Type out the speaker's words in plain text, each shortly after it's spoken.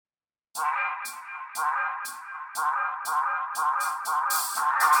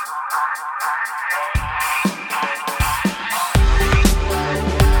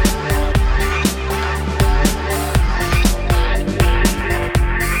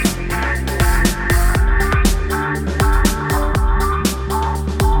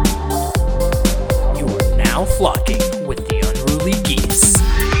Flocking with the unruly geese.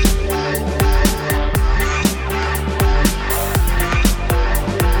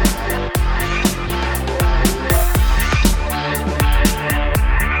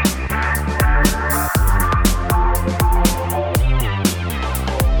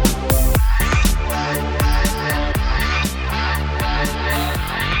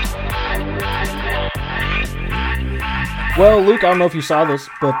 Well, Luke, I don't know if you saw this,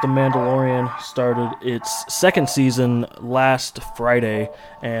 but The Mandalorian started its second season last Friday,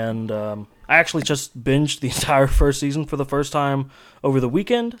 and I actually just binged the entire first season for the first time over the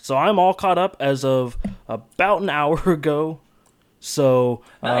weekend, so I'm all caught up as of about an hour ago. So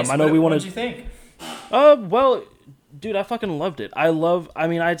nice. I know we wanted. What did you think? Well, dude, I fucking loved it. I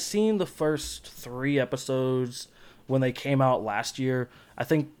mean, I'd seen the first 3 episodes when they came out last year. I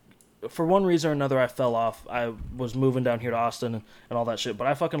think for one reason or another, I fell off. I was moving down here to Austin and all that shit, but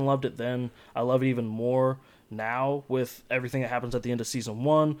I fucking loved it then. I love it even more now with everything that happens at the end of season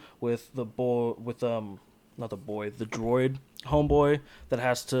 1, with the droid homeboy that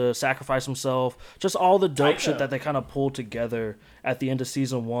has to sacrifice himself. Just all the dope shit that they kind of pulled together at the end of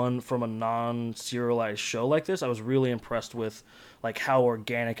season 1 from a non-serialized show like this. I was really impressed with like how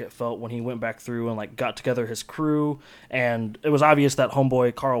organic it felt when he went back through and like got together his crew, and it was obvious that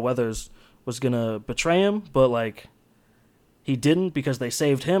homeboy Carl Weathers was gonna betray him, but like he didn't because they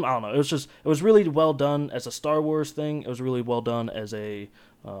saved him. I don't know. It was really well done as a Star Wars thing. It was really well done as a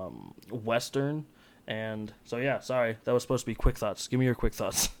Western. And so, yeah, sorry. That was supposed to be quick thoughts. Give me your quick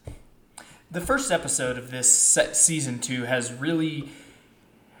thoughts. The first episode of this season 2 has really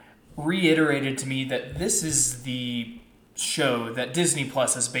reiterated to me that this is the show that Disney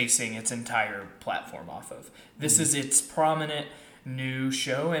Plus is basing its entire platform off of. This is its prominent new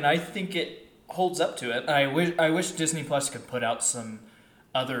show, and I think it holds up to it. I wish Disney Plus could put out some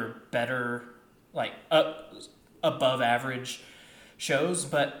other better, like above average shows,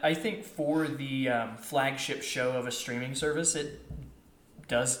 but I think for the flagship show of a streaming service, it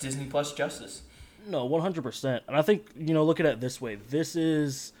does Disney Plus justice. No, 100%. And I think, look at it this way. This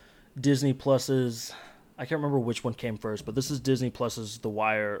is Disney Plus's, I can't remember which one came first, but this is Disney Plus's The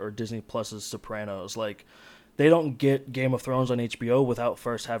Wire or Disney Plus's Sopranos. Like, they don't get Game of Thrones on HBO without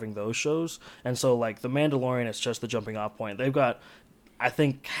first having those shows. And so, like, The Mandalorian is just the jumping off point. They've got, I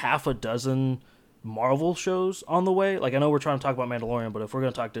think, half a dozen Marvel shows on the way. Like, I know we're trying to talk about Mandalorian, but if we're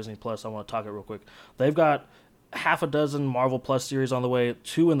going to talk Disney Plus, I want to talk it real quick. They've got half a dozen Marvel Plus series on the way,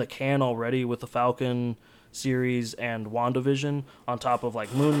 2 in the can already with the Falcon series and WandaVision, on top of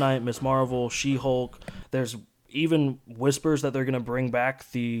like Moon Knight, Miss Marvel, She-Hulk. There's even whispers that they're going to bring back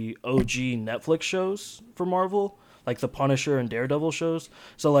the OG Netflix shows for Marvel, like the Punisher and Daredevil shows.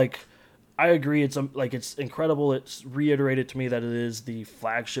 So like, I agree. It's incredible. It's reiterated to me that it is the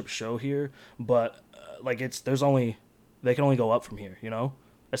flagship show here, but they can only go up from here,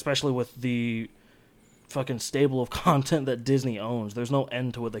 especially with the fucking stable of content that Disney owns. There's no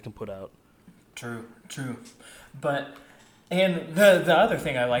end to what they can put out. True. But, and the other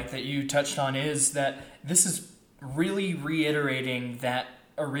thing I like that you touched on is that this is really reiterating that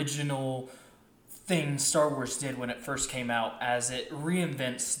original thing Star Wars did when it first came out, as it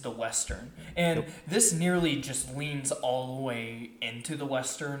reinvents the Western. And this nearly just leans all the way into the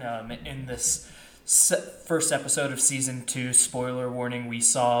Western. In this first episode of Season 2, spoiler warning, we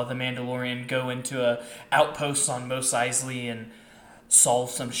saw the Mandalorian go into a outpost on Mos Eisley and solve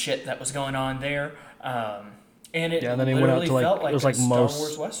some shit that was going on there. And it then he went out to felt like it was a like Star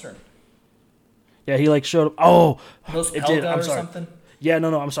Wars Western. Yeah, he like showed up. Oh, Most it did. Pelga I'm or sorry. something. Yeah,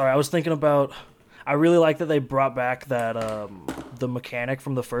 no, I'm sorry. I was thinking about. I really like that they brought back that the mechanic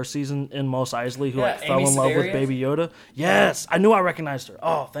from the first season in Mos Eisley who fell Amy in love with Sedaris. Baby Yoda. Yes, I knew I recognized her.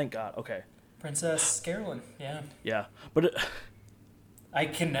 Oh, thank God. Okay. Princess Carolyn. Yeah. Yeah, but I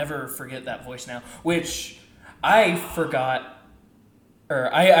can never forget that voice now, which I forgot.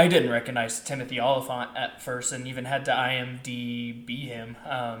 Or I didn't recognize Timothy Oliphant at first, and even had to IMDb him.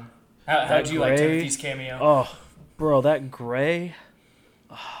 How do you like Timothy's cameo? Oh, bro, that gray,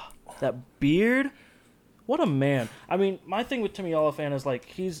 that beard, what a man. I mean, my thing with Timmy Oliphant is like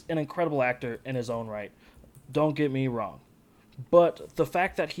he's an incredible actor in his own right. Don't get me wrong, but the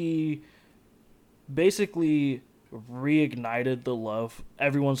fact that he basically reignited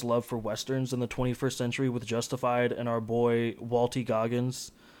everyone's love for Westerns in the 21st century with Justified and our boy Walty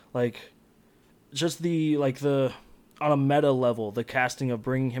Goggins. Like, just the on a meta level, the casting of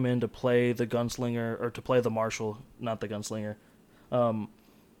bringing him in to play the gunslinger or to play the marshal, not the gunslinger,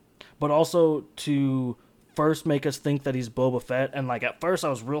 but also to first make us think that he's Boba Fett. And like at first I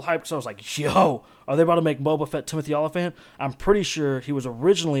was real hyped because I was like, yo, are they about to make Boba Fett Timothy Olyphant? I'm pretty sure he was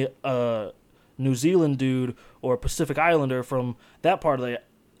originally a New Zealand dude or a Pacific Islander from that part of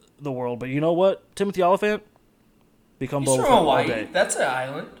the world. But you know what? Timothy Olyphant become He's Boba from Fett Hawaii. all day. That's an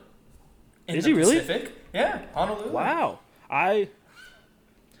island. Is he really? Pacific. Yeah, Honolulu. Wow.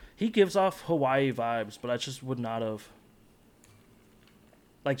 He gives off Hawaii vibes, but I just would not have.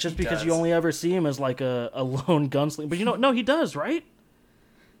 Like, just because you only ever see him as like a lone gunslinger. But no, he does, right?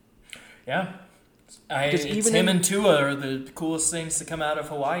 Yeah. It's him and Tua are the coolest things to come out of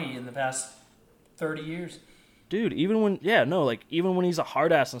Hawaii in the past 30 years. Dude, even when he's a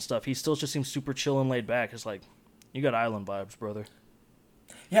hard ass and stuff, he still just seems super chill and laid back. It's like, you got island vibes, brother.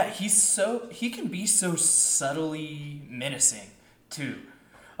 Yeah, he can be so subtly menacing too.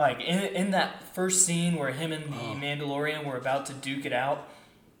 Like in that first scene where him and the Mandalorian were about to duke it out,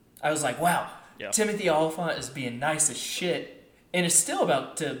 I was like, wow, yeah. Timothy Olyphant is being nice as shit and is still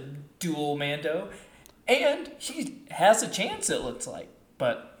about to duel Mando, and he has a chance, it looks like.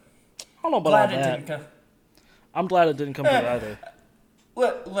 But I don't know about all that. I'm glad it didn't come to either.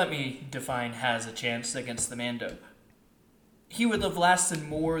 Let me define has a chance against the Mando. He would have lasted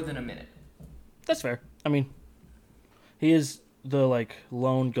more than a minute. That's fair. I mean, he is the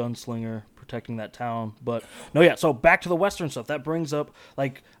lone gunslinger protecting that town. But no, yeah. So back to the Western stuff. That brings up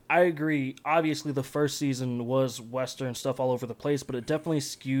I agree. Obviously, the first season was Western stuff all over the place, but it definitely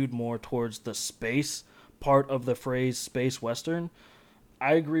skewed more towards the space part of the phrase space Western.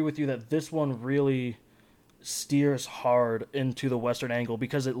 I agree with you that this one really steers hard into the Western angle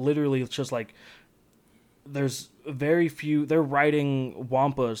because it literally is just there's very few. They're riding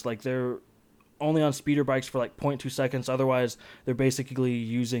wampas, they're only on speeder bikes for 0.2 seconds. Otherwise, they're basically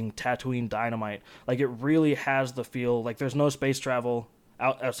using Tatooine dynamite. It really has the feel there's no space travel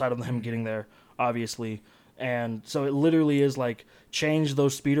outside of him getting there, obviously. And so it literally is change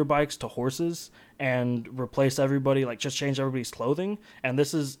those speeder bikes to horses and replace everybody, just change everybody's clothing. And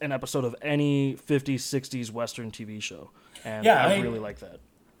this is an episode of any 50s, 60s Western TV show. And yeah, I really like that.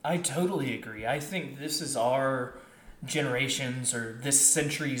 I totally agree. I think this is our generation's or this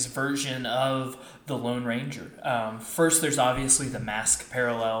century's version of the Lone Ranger. First, there's obviously the mask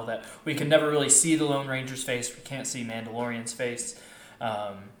parallel that we can never really see the Lone Ranger's face. We can't see Mandalorian's face.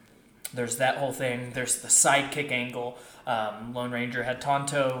 There's that whole thing. There's the sidekick angle. Lone Ranger had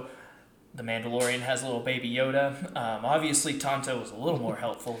Tonto. The Mandalorian has a little Baby Yoda. Obviously, Tonto was a little more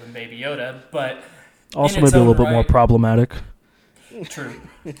helpful than Baby Yoda, but also maybe a little bit more problematic. True.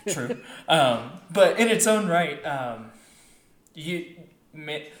 But in its own right, the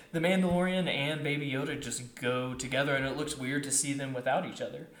Mandalorian and Baby Yoda just go together, and it looks weird to see them without each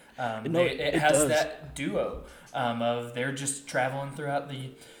other. It has does. That duo of they're just traveling throughout the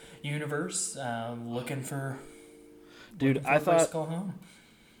universe, looking for. Dude, looking for I thought. Place to go home.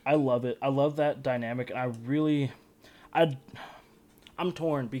 I love it. I love that dynamic, and I'm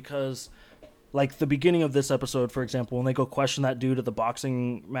torn because. The beginning of this episode, for example, when they go question that dude at the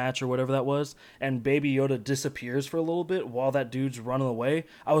boxing match or whatever that was, and Baby Yoda disappears for a little bit while that dude's running away,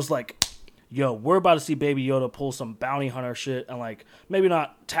 I was like, yo, we're about to see Baby Yoda pull some bounty hunter shit and, maybe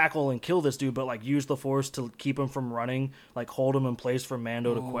not tackle and kill this dude, but, use the Force to keep him from running, hold him in place for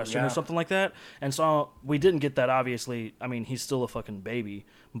Mando to question or something like that. And so we didn't get that, obviously. I mean, he's still a fucking baby,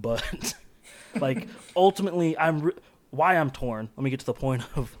 but, ultimately, why I'm torn, let me get to the point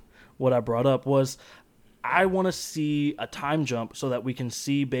of what I brought up was I want to see a time jump so that we can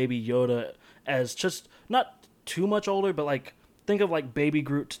see Baby Yoda as just not too much older, but think of Baby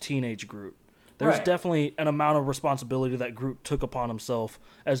Groot to teenage Groot. There's definitely an amount of responsibility that Groot took upon himself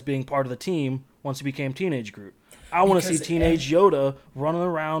as being part of the team once he became teenage Groot. I want to see teenage Yoda running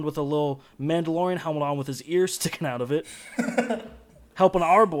around with a little Mandalorian helmet on with his ears sticking out of it, helping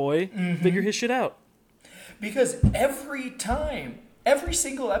our boy figure his shit out. Because every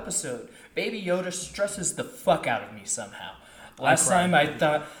single episode, Baby Yoda stresses the fuck out of me somehow. Last time I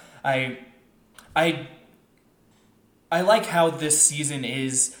thought I like how this season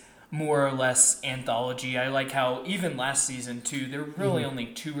is more or less anthology. I like how even last season too, there were really only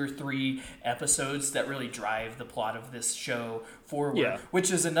 2 or 3 episodes that really drive the plot of this show forward, which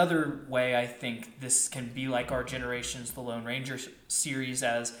is another way I think this can be like our generation's The Lone Ranger series,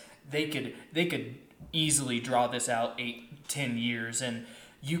 as they could easily draw this out 8-10 years, and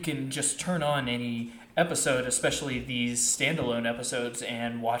you can just turn on any episode, especially these standalone episodes,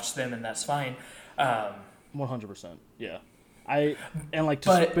 and watch them, and that's fine. 100%. Yeah,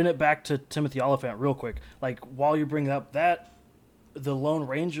 Spin it back to Timothy Oliphant real quick. Like, while you bring up that, the Lone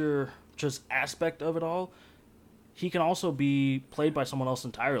Ranger just aspect of it all, he can also be played by someone else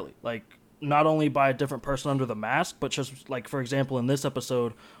entirely. Like, not only by a different person under the mask, but just like, for example, in this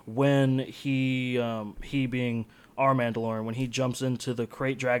episode, when he being our Mandalorian, when he jumps into the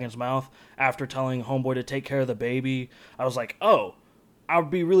crate dragon's mouth after telling Homeboy to take care of the baby, I was like, oh, I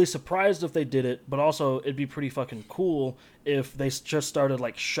would be really surprised if they did it, but also it'd be pretty fucking cool if they just started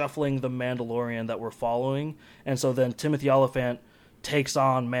like shuffling the Mandalorian that we're following, and so then Timothy Oliphant takes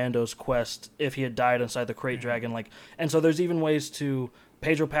on Mando's quest if he had died inside the crate dragon, like, and so there's even ways to.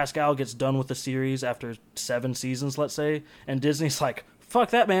 Pedro Pascal gets done with the series after 7 seasons, let's say, and Disney's like,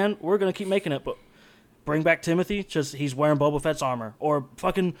 fuck that, man, we're going to keep making it, but bring back Timothy, just he's wearing Boba Fett's armor. Or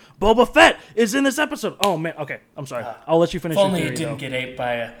fucking Boba Fett is in this episode. Oh, man, okay, I'm sorry. I'll let you finish your theory, If only it didn't get ate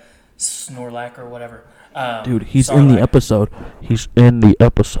by a Snorlax or whatever. Dude, he's in the episode. He's in the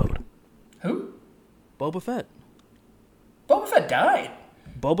episode. Who? Boba Fett. Boba Fett died.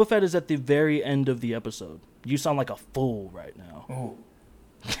 Boba Fett is at the very end of the episode. You sound like a fool right now. Ooh.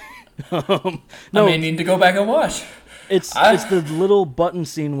 No, I may need to go back and watch. It's the little button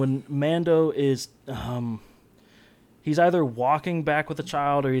scene when Mando is he's either walking back with the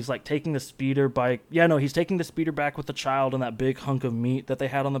child or he's like taking the speeder bike. Yeah, no, he's taking the speeder back with the child and that big hunk of meat that they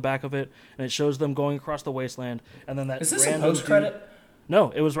had on the back of it, and it shows them going across the wasteland. And then that is this a post credit? No,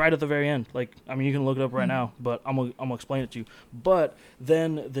 it was right at the very end. Like, I mean, you can look it up right now, but I'm gonna explain it to you. But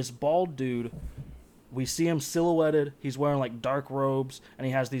then this bald dude. We see him silhouetted. He's wearing like dark robes, and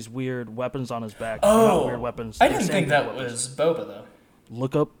he has these weird weapons on his back. Oh, not weird weapons. I didn't think that was Boba though.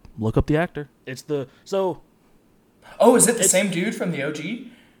 Look up the actor. It's the so. Oh, is it the same dude from the OG?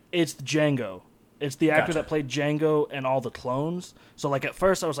 It's Django. It's the actor that played Django and all the clones. So like at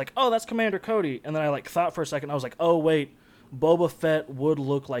first I was like, oh, that's Commander Cody, and then I like thought for a second. I was like, oh wait, Boba Fett would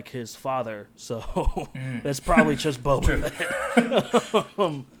look like his father, so that's probably just Boba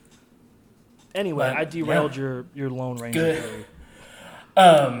Fett. Anyway, I derailed your Lone Ranger theory.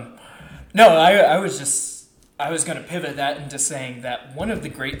 No, I was going to pivot that into saying that one of the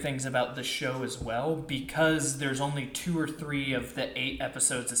great things about the show as well, because there's only 2 or 3 of the 8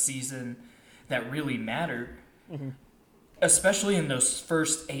 episodes a season that really matter, especially in those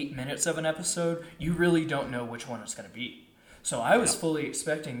first 8 minutes of an episode, you really don't know which one it's going to be. So I was fully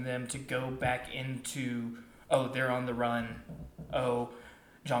expecting them to go back into, oh, they're on the run, oh,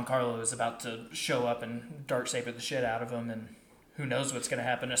 Giancarlo is about to show up and darksaber the shit out of him, and who knows what's going to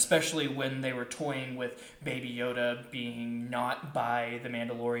happen, especially when they were toying with Baby Yoda being not by the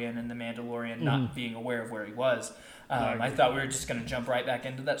Mandalorian and the Mandalorian not being aware of where he was. I thought we were just going to jump right back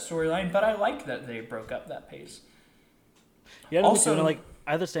into that storyline, but I like that they broke up that pace. Yeah, also, like,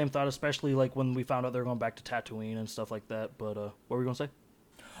 I had the same thought, especially like when we found out they were going back to Tatooine and stuff like that, but what were we going to say?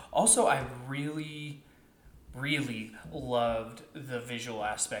 Also, I really loved the visual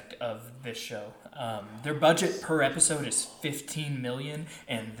aspect of this show. Their budget per episode is $15 million,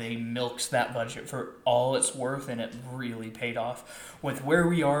 and they milked that budget for all it's worth, and it really paid off. With where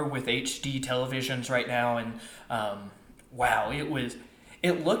we are with HD televisions right now, and wow,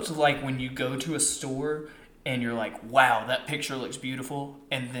 it looked like when you go to a store and you're like, wow, that picture looks beautiful,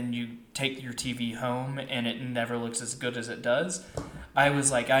 and then you take your TV home and it never looks as good as it does. I was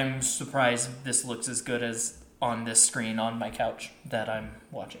like, I'm surprised this looks as good as on this screen on my couch that I'm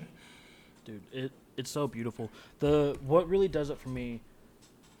watching. Dude, it's so beautiful. What really does it for me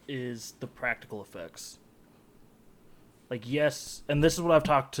is the practical effects. Like, yes, and this is what I've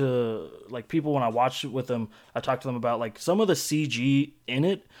talked to like people when I watch it with them. I talk to them about like some of the CG in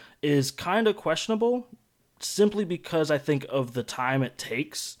it is kind of questionable, simply because I think of the time it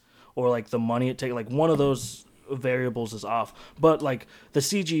takes or like the money it takes. Like one of those variables is off, but like the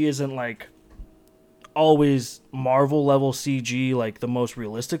CG isn't like always Marvel level CG, like the most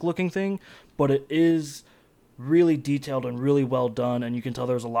realistic looking thing, but it is really detailed and really well done, and you can tell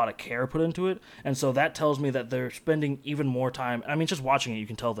there's a lot of care put into it. And so that tells me that they're spending even more time. I mean, just watching it you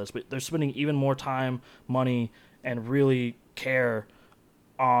can tell this, but they're spending even more time, money, and really care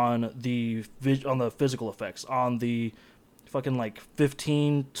on the physical effects, on the fucking like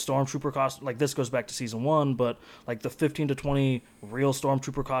 15 stormtrooper costumes. Like this goes back to season 1, but like the 15 to 20 real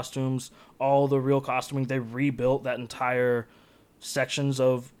stormtrooper costumes, all the real costuming, they rebuilt that entire sections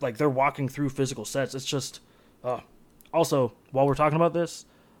of like they're walking through physical sets. It's just also, while we're talking about this,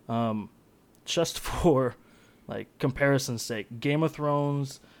 just for like comparison's sake, Game of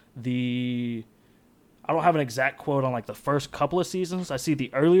Thrones, I don't have an exact quote on like the first couple of seasons. I see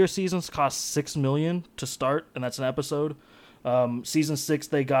the earlier seasons cost $6 million to start, and that's an episode. Season 6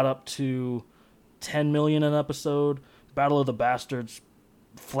 they got up to $10 million an episode. Battle of the Bastards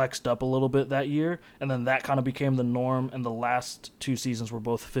flexed up a little bit that year, and then that kind of became the norm, and the last 2 seasons were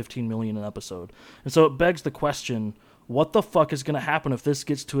both 15 million an episode. And so it begs the question, what the fuck is going to happen if this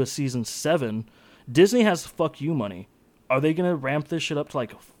gets to a season 7? Disney has fuck you money. Are they going to ramp this shit up to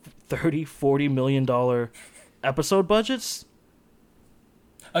like $30-40 million episode budgets?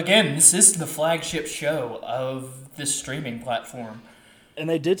 Again, this is the flagship show of this streaming platform. And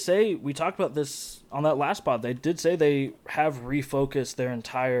they did say, we talked about this on that last pod, they did say they have refocused their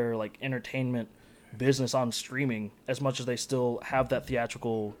entire like entertainment business on streaming, as much as they still have that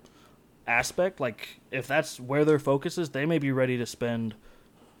theatrical aspect. Like, if that's where their focus is, they may be ready to spend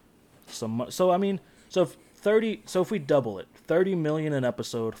some money. So, I mean, so if we double it, 30 million an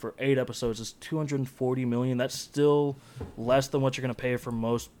episode for 8 episodes is 240 million. That's still less than what you're going to pay for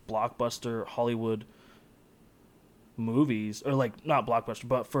most blockbuster Hollywood movies, or like not blockbuster,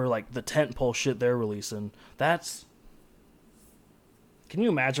 but for like the tentpole shit they're releasing. Can you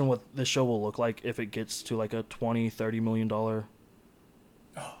imagine what this show will look like if it gets to like a $20-30 million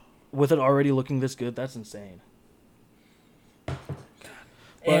with it already looking this good? That's insane.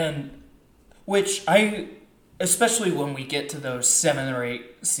 And which especially when we get to those 7 or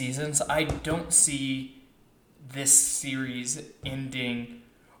 8 seasons, I don't see this series ending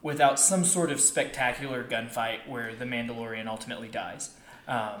without some sort of spectacular gunfight where the Mandalorian ultimately dies.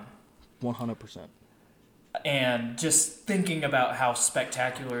 100%. And just thinking about how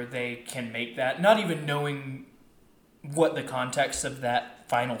spectacular they can make that, not even knowing what the context of that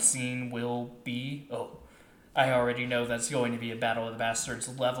final scene will be. Oh, I already know that's going to be a Battle of the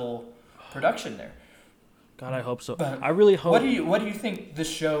Bastards level production there. God, I hope so. But I really hope. What do you think the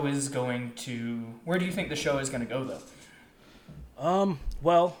show is going to? Where do you think the show is going to go, though?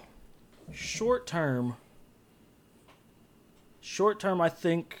 Well, short term, I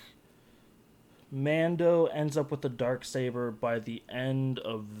think Mando ends up with the Darksaber by the end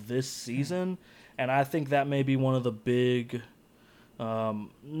of this season, and I think that may be one of the big,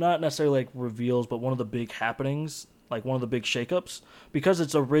 not necessarily like reveals, but one of the big happenings, like one of the big shakeups, because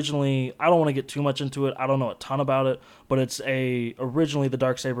it's originally, I don't want to get too much into it, I don't know a ton about it, but originally the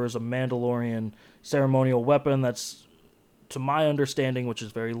Darksaber is a Mandalorian ceremonial weapon that's, to my understanding, which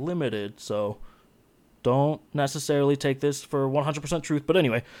is very limited, so don't necessarily take this for 100% truth, but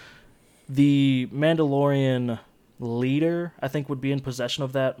anyway, the Mandalorian leader, I think, would be in possession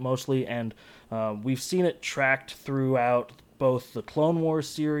of that mostly, and we've seen it tracked throughout both the Clone Wars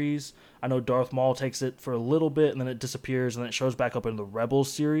series. I know Darth Maul takes it for a little bit, and then it disappears, and then it shows back up in the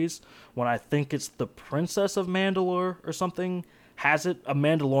Rebels series, when I think it's the Princess of Mandalore or something has it. A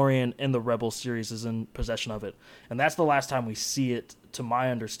Mandalorian in the Rebels series is in possession of it, and that's the last time we see it, to my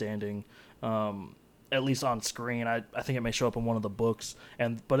understanding, at least on screen. I think it may show up in one of the books,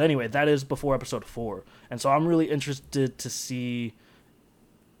 but anyway, that is before episode 4, and so I'm really interested to see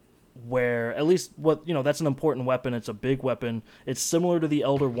where, at least what, that's an important weapon. It's a big weapon. It's similar to the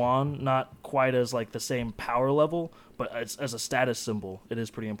Elder Wand, not quite as like the same power level, but it's, as a status symbol, it is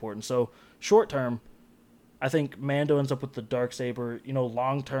pretty important. So short term, I think Mando ends up with the Darksaber.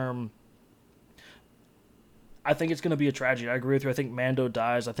 Long term, I think it's going to be a tragedy. I agree with you. I think Mando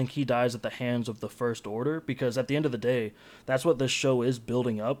dies. I think he dies at the hands of the First Order, because at the end of the day, that's what this show is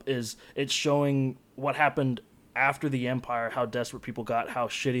building up. Is it's showing what happened after the Empire, how desperate people got, how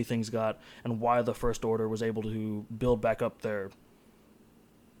shitty things got, and why the First Order was able to build back up their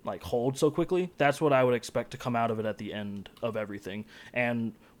hold so quickly. That's what I would expect to come out of it at the end of everything,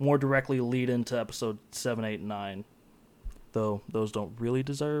 and more directly lead into episode 7, 8, and 9. Though those don't really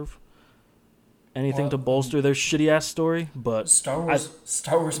deserve anything to bolster their shitty ass story. But Star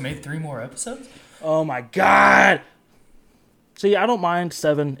Wars made 3 more episodes? Oh my god! See, I don't mind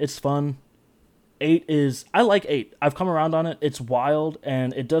 7. It's fun. 8 is... I like 8. I've come around on it. It's wild,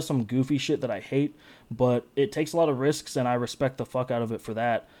 and it does some goofy shit that I hate, but it takes a lot of risks, and I respect the fuck out of it for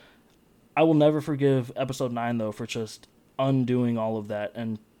that. I will never forgive episode 9, though, for just undoing all of that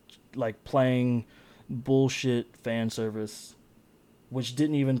and playing bullshit fan service, which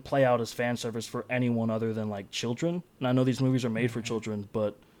didn't even play out as fan service for anyone other than children. And I know these movies are made for children,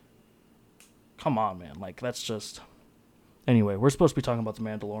 but come on, man. That's just... Anyway, we're supposed to be talking about the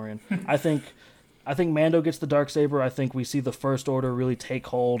Mandalorian. I think Mando gets the Darksaber. I think we see the First Order really take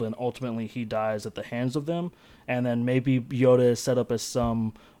hold, and ultimately he dies at the hands of them. And then maybe Yoda is set up as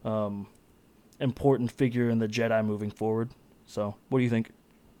some important figure in the Jedi moving forward. So, what do you think?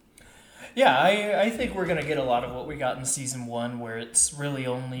 Yeah, I think we're going to get a lot of what we got in Season 1, where it's really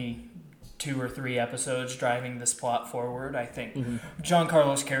only 2 or 3 episodes driving this plot forward. I think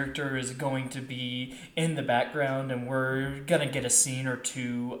Giancarlo's character is going to be in the background, and we're going to get a scene or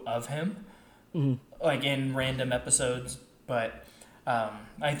 2 of him. like in random episodes, but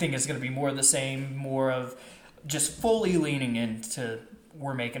I think it's going to be more of the same, more of just fully leaning into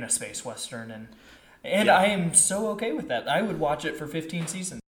we're making a space western, and I am so okay with that. I would watch it for 15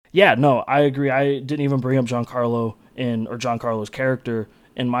 seasons. Yeah, no, I agree. I didn't even bring up Giancarlo's character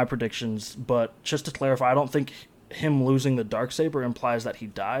in my predictions, but just to clarify, I don't think him losing the Darksaber implies that he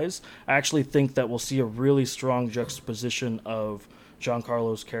dies. I actually think that we'll see a really strong juxtaposition of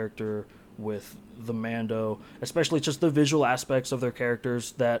Giancarlo's character with the Mando, especially just the visual aspects of their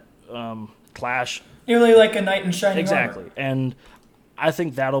characters that clash. Nearly like a knight in shining Exactly. armor. And I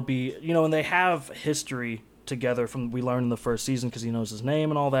think that'll be, and they have history together from we learned in the first season because he knows his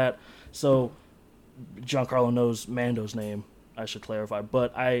name and all that. So Giancarlo knows Mando's name, I should clarify.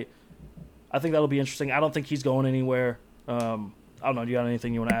 But I think that'll be interesting. I don't think he's going anywhere. I don't know. Do you got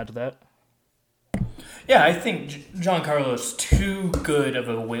anything you want to add to that? Yeah, I think Giancarlo's too good of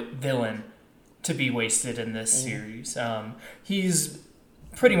a villain to be wasted in this series. He's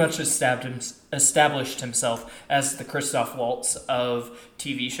pretty much established himself as the Christoph Waltz of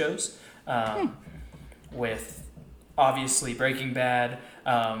TV shows, with obviously Breaking Bad.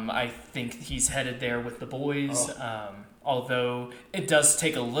 I think he's headed there with The Boys. Although it does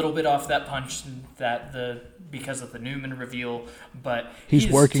take a little bit off that punch because of the Newman reveal, but he's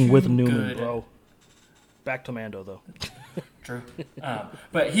working with Newman, good. Bro. Back to Mando though. True.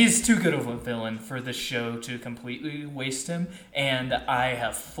 But he's too good of a villain for the show to completely waste him, and I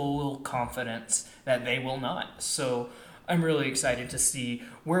have full confidence that they will not. So I'm really excited to see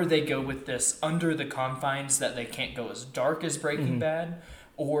where they go with this under the confines that they can't go as dark as Breaking Bad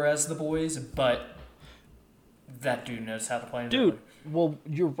or as The Boys, but that dude knows how to play. Dude, well,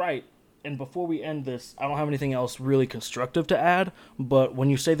 you're right. And before we end this, I don't have anything else really constructive to add, but when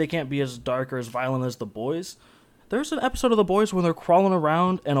you say they can't be as dark or as violent as The Boys, there's an episode of The Boys where they're crawling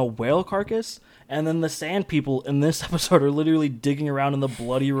around in a whale carcass, and then the sand people in this episode are literally digging around in the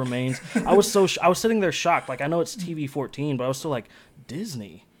bloody remains. I was sitting there shocked. Like, I know it's TV-14, but I was still like,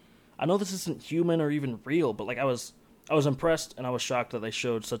 Disney? I know this isn't human or even real, but like I was impressed, and I was shocked that they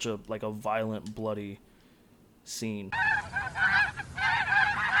showed such a violent, bloody scene.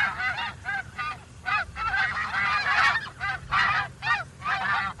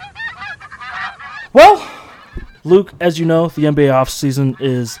 Well, Luke, as you know, the NBA offseason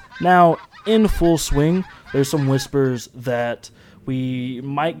is now in full swing. There's some whispers that we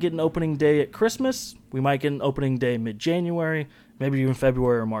might get an opening day at Christmas. We might get an opening day mid-January, maybe even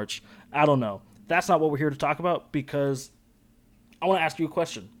February or March. I don't know. That's not what we're here to talk about because I want to ask you a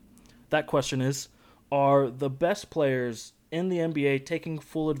question. That question is, are the best players in the NBA taking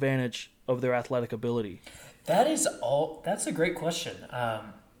full advantage of their athletic ability? That's a great question.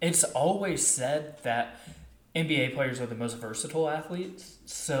 It's always said that NBA players are the most versatile athletes,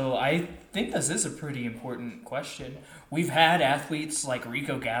 so I think this is a pretty important question. We've had athletes like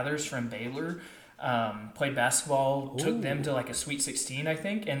Rico Gathers from Baylor, played basketball, took them to like a Sweet 16, I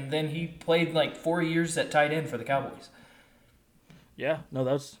think, and then he played like 4 years at tight end for the Cowboys. Yeah,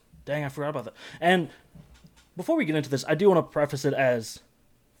 no, dang, I forgot about that. And before we get into this, I do want to preface it as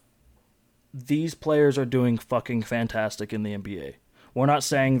these players are doing fucking fantastic in the NBA. We're not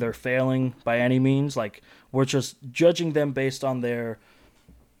saying they're failing by any means. Like, we're just judging them based on their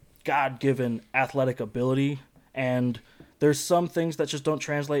God-given athletic ability. And there's some things that just don't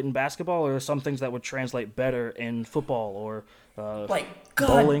translate in basketball, or some things that would translate better in football or like, God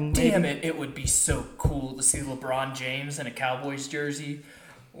bowling. Damn maybe. it would be so cool to see LeBron James in a Cowboys jersey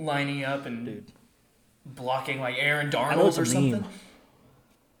lining up and blocking like Aaron Darnold or something.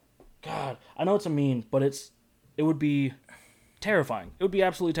 God, I know it's a meme, but it would be terrifying. It would be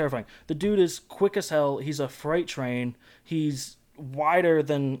absolutely terrifying. The dude is quick as hell. He's a freight train. He's wider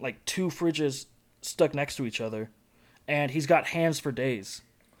than like two fridges stuck next to each other. And he's got hands for days.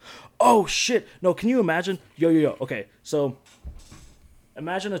 Oh, shit. No, can you imagine? Yo. Okay, so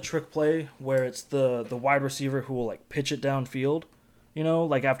imagine a trick play where it's the wide receiver who will like pitch it downfield,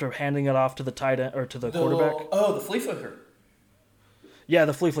 like after handing it off to the tight end or to the quarterback. The flea flicker. Yeah,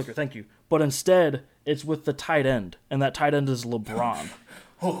 the flea flicker, thank you. But instead, it's with the tight end, and that tight end is LeBron.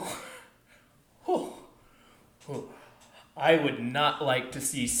 I would not like to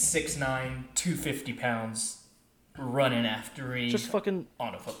see 6'9", 250 pounds running after me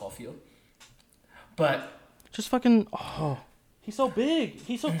on a football field. But he's so big.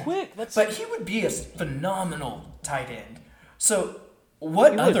 He's so quick. But he would be a phenomenal tight end. So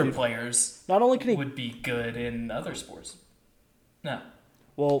what other players not only can he would be good in other sports? No.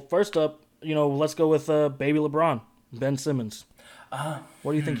 Well, first up, let's go with baby LeBron, Ben Simmons.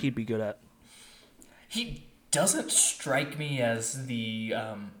 What do you think he'd be good at? He doesn't strike me as the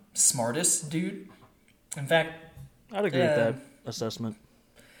smartest dude. In fact, I'd agree with that assessment.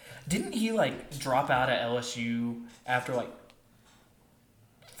 didn't he like drop out of LSU after like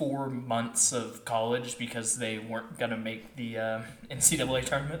 4 months of college because they weren't gonna make the NCAA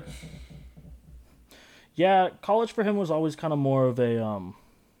tournament? Yeah, college for him was always kind of more of a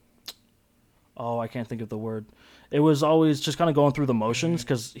I can't think of the word. It was always just kind of going through the motions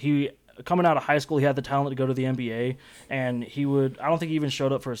because he coming out of high school, he had the talent to go to the NBA, and I don't think he even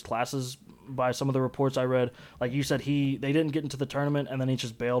showed up for his classes by some of the reports I read. Like you said, they didn't get into the tournament, and then he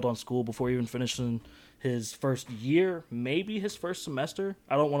just bailed on school before even finishing his first year, maybe his first semester.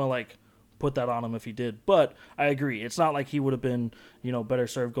 I don't want to like put that on him if he did, but I agree. It's not like he would have been, better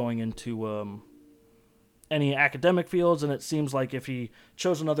served going into any academic fields, and it seems like if he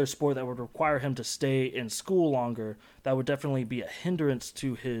chose another sport that would require him to stay in school longer, that would definitely be a hindrance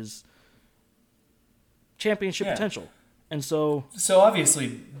to his championship potential. And so obviously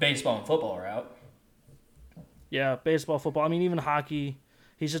baseball and football are out. Yeah, baseball, football. I mean, even hockey,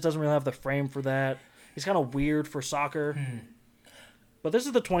 he just doesn't really have the frame for that. He's kind of weird for soccer. But this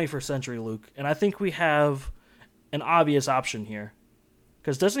is the 21st century, Luke, and I think we have an obvious option here.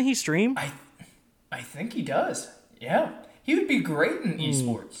 Because doesn't he stream? I think he does. Yeah. He would be great in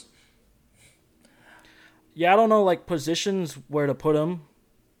esports. Yeah, I don't know, like, positions where to put him.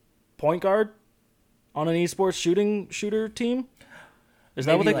 Point guard on an esports shooter team? Is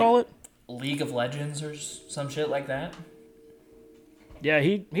that what they call it? League of Legends or some shit like that? Yeah,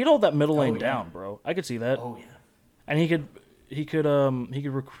 he'd hold that middle lane down, bro. I could see that. Oh, yeah. And he could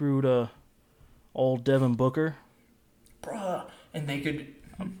recruit old Devin Booker. Bruh. And they could...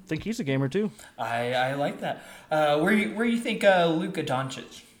 I think he's a gamer too. I like that. Where you think Luka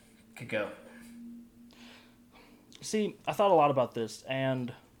Doncic could go? See, I thought a lot about this,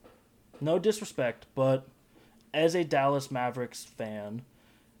 and no disrespect, but as a Dallas Mavericks fan,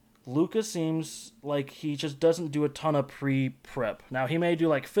 Luka seems like he just doesn't do a ton of pre-prep. Now, he may do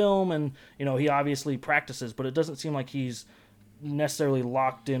like film, and he obviously practices, but it doesn't seem like he's necessarily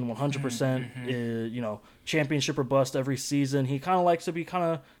locked in 100%, championship or bust every season. He kind of likes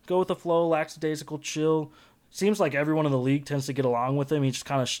to go with the flow, lackadaisical, chill. Seems like everyone in the league tends to get along with him. He's just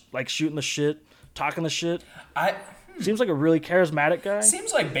kind of like shooting the shit, talking the shit. Seems like a really charismatic guy.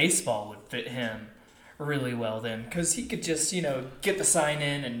 Seems like baseball would fit him really well then, because he could just, get the sign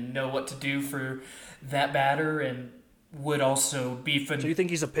in and know what to do for that batter, and would also be... So you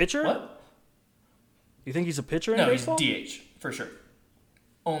think he's a pitcher? What? You think he's a pitcher in No, baseball? he's DH, for sure.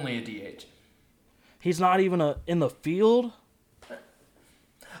 Only a DH. He's not even in the field?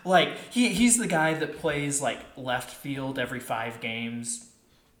 Like, he's the guy that plays, like, left field every 5 games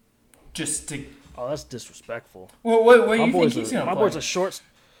just to... Oh, that's disrespectful. Well, what do you think he's going to play? My boy's a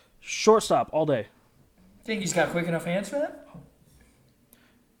shortstop all day. Think he's got quick enough hands for that?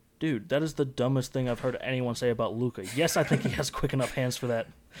 Dude, that is the dumbest thing I've heard anyone say about Luka. Yes, I think he has quick enough hands for that.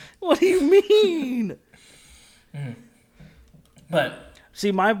 What do you mean? But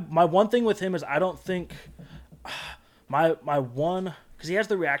see, my one thing with him is I don't think my one, because he has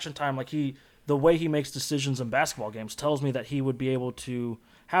the reaction time, like the way he makes decisions in basketball games tells me that he would be able to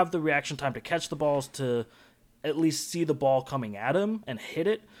have the reaction time to catch the balls, to at least see the ball coming at him and hit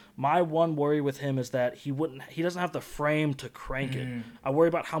it. My one worry with him is that he doesn't have the frame to crank it. I worry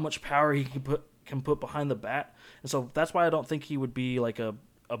about how much power he can put behind the bat, and so that's why I don't think he would be like a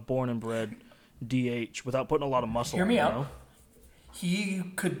born and bred DH without putting a lot of muscle. Hear me out. He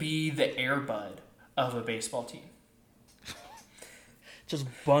could be the Air Bud of a baseball team. Just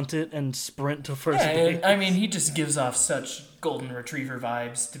bunt it and sprint to first base. I mean, he just gives off such golden retriever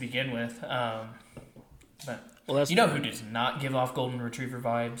vibes to begin with. But who does not give off golden retriever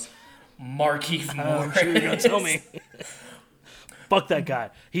vibes? Markieff Morris. I'm sure you're going to tell me. Fuck that guy.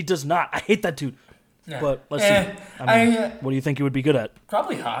 He does not. I hate that dude. Yeah. But let's see. What do you think he would be good at?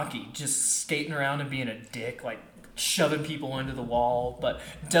 Probably hockey. Just skating around and being a dick, like shoving people into the wall, but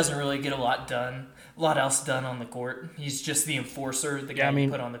doesn't really get a lot else done on the court. He's just the enforcer, the guy you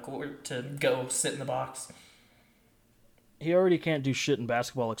put on the court to go sit in the box. He already can't do shit in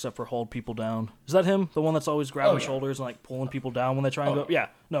basketball except for hold people down. Is that him? The one that's always grabbing shoulders and like pulling people down when they try and go? Yeah.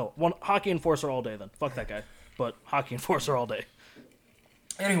 No. Hockey enforcer all day then. Fuck that guy. But hockey enforcer all day.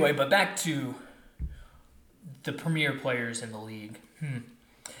 Anyway, but back to the premier players in the league.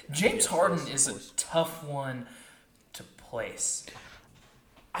 James Harden is a tough one to place.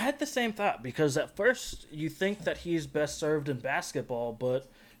 I had the same thought because at first you think that he's best served in basketball, but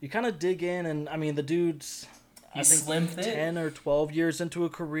you kind of dig in and, I mean, the dude's... He's slim thick. 10 or 12 years into a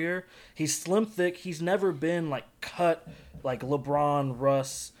career. He's slim thick. He's never been like cut like LeBron,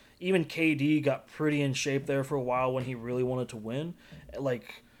 Russ. Even KD got pretty in shape there for a while when he really wanted to win.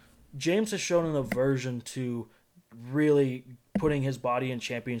 Like James has shown an aversion to really putting his body in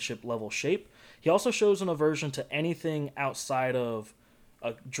championship level shape. He also shows an aversion to anything outside of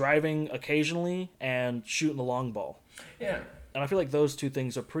driving occasionally and shooting the long ball. Yeah. And I feel like those two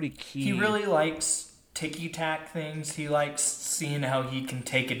things are pretty key. He really likes ticky-tack things. He likes seeing how he can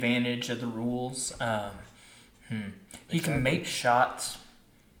take advantage of the rules. He can make shots.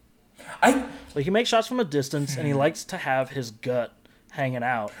 He makes shots from a distance, and he likes to have his gut hanging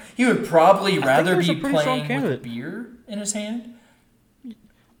out. He would probably rather be pretty strong playing with a beer in his hand.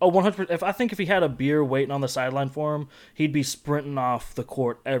 Oh, 100%. I think if he had a beer waiting on the sideline for him, he'd be sprinting off the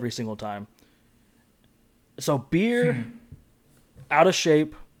court every single time. So beer, out of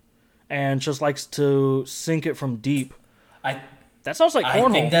shape, and just likes to sink it from deep. That sounds like cornhole.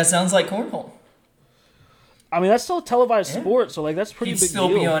 I think that sounds like cornhole. I mean, that's still a televised sport, so that's a pretty big deal. He'd still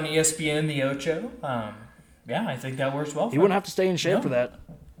be on ESPN, the Ocho. Yeah, I think that works well for him. He wouldn't have to stay in shape for that.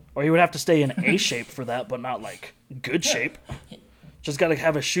 Or he would have to stay in A shape for that, but not, good shape. Just got to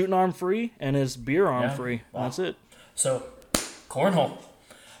have his shooting arm free and his beer arm free. Wow. That's it. So, cornhole.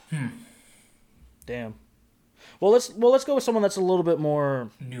 Damn. Well, let's go with someone that's a little bit more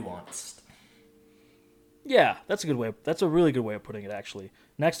nuanced. Yeah, that's a really good way of putting it, actually.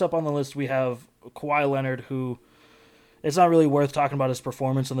 Next up on the list, we have Kawhi Leonard, who it's not really worth talking about his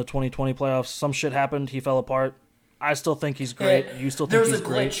performance in the 2020 playoffs. Some shit happened. He fell apart. I still think he's great. You still think he's great?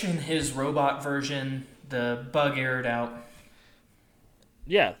 There was a glitch in his robot version. The bug aired out.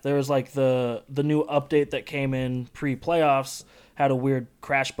 Yeah, there was the new update that came in pre-playoffs had a weird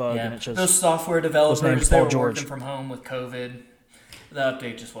crash bug, and it just those software developers they were working from home with COVID. The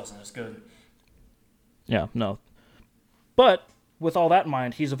update just wasn't as good. Yeah, no. But with all that in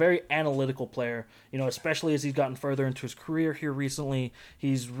mind, he's a very analytical player. Especially as he's gotten further into his career here recently,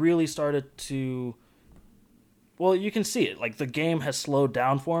 he's really started to. Well, you can see it. The game has slowed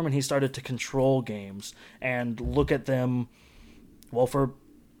down for him, and he started to control games and look at them. Well,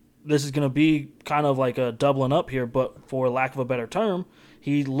 this is going to be kind of like a doubling up here, but for lack of a better term,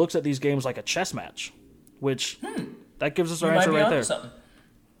 he looks at these games like a chess match, which that gives us our answer right there. Something.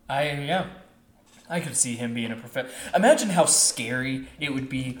 I could see him being a professional. Imagine how scary it would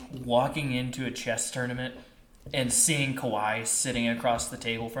be walking into a chess tournament and seeing Kawhi sitting across the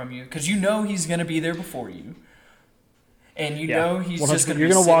table from you, because he's going to be there before you, and he's just going to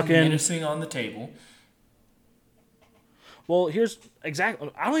be sitting menacing on the table. Well, here's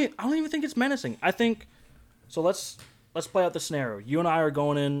exactly. I don't even think it's menacing. I think so. Let's play out the scenario. You and I are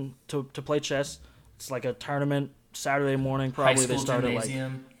going in to play chess. It's like a tournament Saturday morning. Probably they start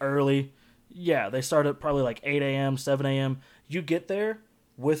at early. Yeah, they start at probably 8 a.m., 7 a.m. You get there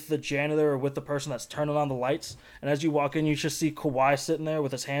with the janitor or with the person that's turning on the lights, and as you walk in, you just see Kawhi sitting there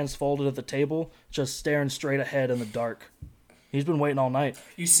with his hands folded at the table, just staring straight ahead in the dark. He's been waiting all night.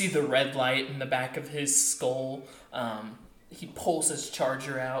 You see the red light in the back of his skull. He pulls his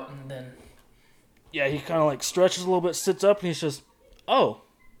charger out, and then... Yeah, he kind of stretches a little bit, sits up, and he's just, oh,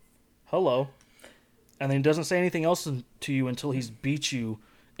 hello. And then he doesn't say anything else to you until he's beat you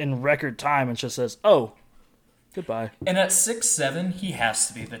in record time and just says, oh, goodbye. And at 6'7", he has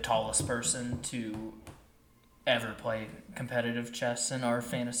to be the tallest person to ever play competitive chess in our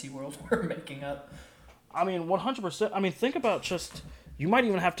fantasy world we're making up. I mean, 100%. I mean, think about just... You might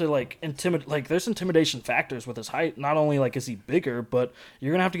even have to, intimidate... there's intimidation factors with his height. Not only, is he bigger, but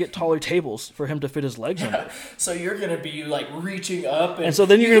you're going to have to get taller tables for him to fit his legs under. So you're going to be, reaching up, and so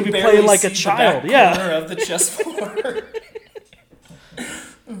then you're going to be playing like a child. Yeah. Corner of the chessboard.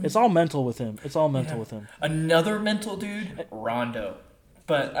 It's all mental with him. With him. Another mental dude, Rondo.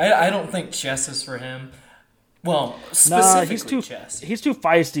 But I don't think chess is for him. Well, specifically chess. He's too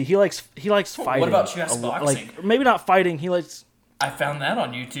feisty. He likes fighting. What about chess boxing? Maybe not fighting. He likes... I found that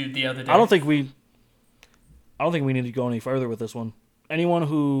on YouTube the other day. I don't think we need to go any further with this one. Anyone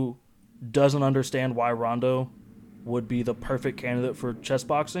who doesn't understand why Rondo would be the perfect candidate for chess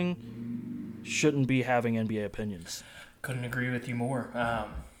boxing shouldn't be having NBA opinions. Couldn't agree with you more.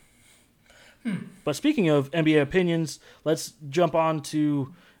 But speaking of NBA opinions, let's jump on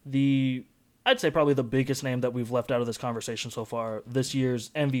to I'd say probably the biggest name that we've left out of this conversation so far, this year's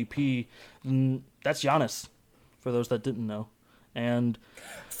MVP. That's Giannis, for those that didn't know. And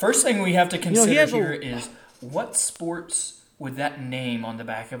first thing we have to consider here is what sports would that name on the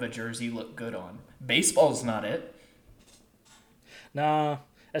back of a jersey look good on? Baseball's not it. Nah,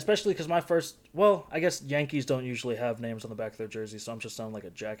 especially because I guess Yankees don't usually have names on the back of their jerseys, so I'm just sounding like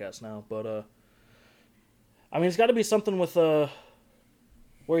a jackass now. But, I mean, it's got to be something with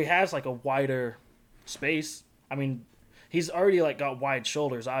where he has, a wider space. I mean, he's already like got wide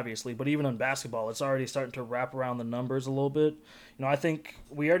shoulders, obviously, but even in basketball, it's already starting to wrap around the numbers a little bit. I think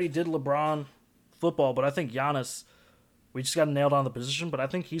we already did LeBron football, but I think Giannis, we just got nailed on the position, but I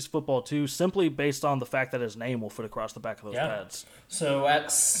think he's football too, simply based on the fact that his name will fit across the back of those pads. So at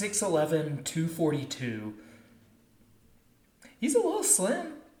 6'11", 242, he's a little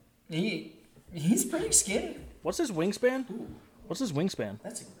slim. He's pretty skinny. What's his wingspan? Ooh. What's his wingspan?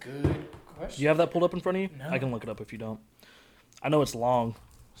 That's a good question. Do you have that pulled up in front of you? No. I can look it up if you don't. I know it's long,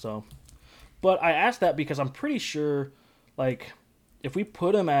 so. But I asked that because I'm pretty sure, like, if we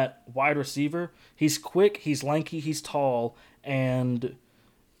put him at wide receiver, he's quick, he's lanky, he's tall, and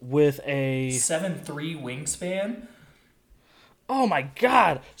with a 7'3" wingspan. Oh my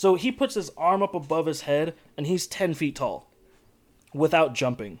God! So he puts his arm up above his head, and he's 10 feet tall, without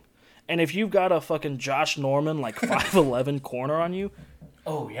jumping. And if you've got a fucking Josh Norman, like 5'11" corner on you,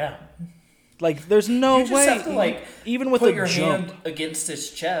 oh yeah, like there's no you just way. Have to, like, even with put a your jump, hand against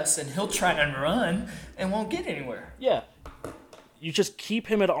his chest, and he'll try and run and won't get anywhere. Yeah, you just keep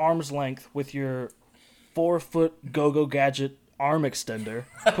him at arm's length with your 4-foot go-go gadget arm extender.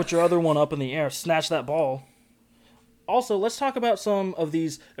 Put your other one up in the air, snatch that ball. Also, let's talk about some of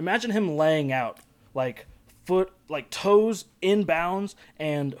these. Imagine him laying out, like toes in bounds,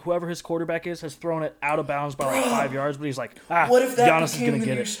 and whoever his quarterback is has thrown it out of bounds by like 5 yards, but he's like, what if that Giannis became is the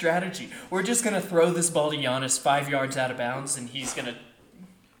get new it. strategy? We're just gonna throw this ball to Giannis 5 yards out of bounds, and he's gonna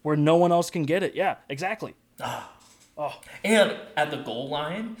where no one else can get it. Yeah, exactly. And at the goal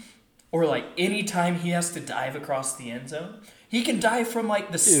line, or like any time he has to dive across the end zone, he can dive from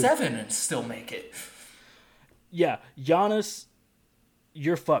like the 7 and still make it. Yeah, Giannis,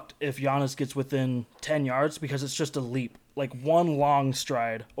 you're fucked if Giannis gets within 10 yards because it's just a leap. Like one long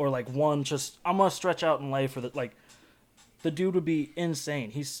stride or like one just, I'm going to stretch out and lay for the, like, the dude would be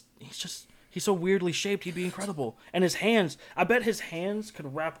insane. He's so weirdly shaped, he'd be incredible. And his hands, I bet his hands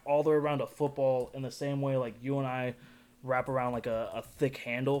could wrap all the way around a football in the same way like you and I wrap around like a thick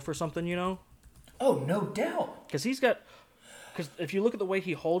handle for something, you know? Oh, no doubt. Because if you look at the way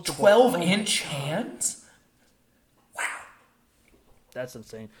he holds the 12-inch hands? That's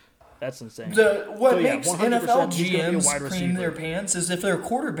insane. What makes 100% NFL he's gonna be a wide GMs cream their receiver. pants is if their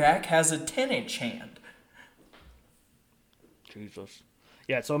quarterback has a 10-inch hand. Jesus.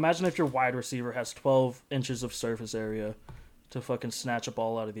 Yeah, so imagine if your wide receiver has 12 inches of surface area to fucking snatch a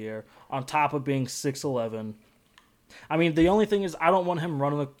ball out of the air, on top of being 6'11". I mean, the only thing is I don't want him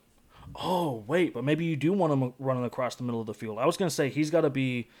running Oh, wait, but maybe you do want him running across the middle of the field. I was going to say he's got to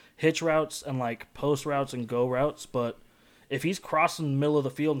be hitch routes and like post routes and go routes, but if he's crossing the middle of the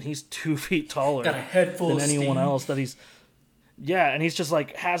field and he's 2 feet taller Got a head full than of anyone steam. else, and he's just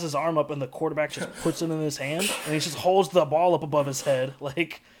like has his arm up and the quarterback just puts it in his hand and he just holds the ball up above his head.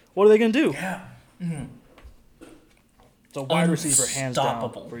 Like, what are they going to do? Yeah. Mm-hmm. So wide receiver hands down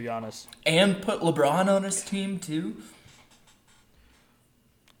Unstoppable. for Giannis. And put LeBron on his team, too.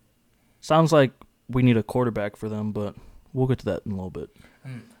 Sounds like we need a quarterback for them, but we'll get to that in a little bit.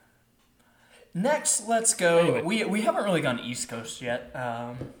 Next, let's go. Anyway. We haven't really gone East Coast yet.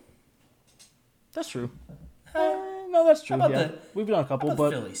 That's true. No, that's true. How about Yeah, we've done a couple, How about but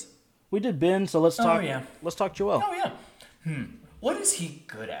the Phillies? we did Ben. So let's talk. yeah. Let's talk Joel. Oh, yeah. What is he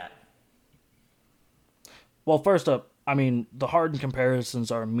good at? Well, first up, I mean the Harden comparisons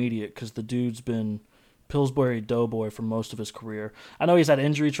are immediate because the dude's been Pillsbury Doughboy for most of his career. I know he's had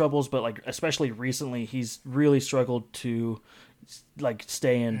injury troubles, but like especially recently, he's really struggled to like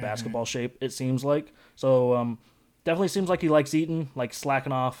stay in basketball shape. It seems like so. Definitely seems like he likes eating, like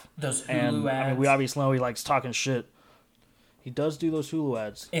slacking off. Those Hulu and ads. I mean, we obviously know he likes talking shit. He does do those Hulu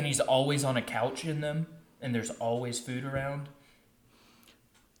ads. And he's always on a couch in them, and there's always food around.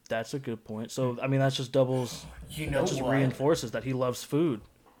 That's a good point. So I mean, that's just doubles. You know that just what? reinforces that he loves food.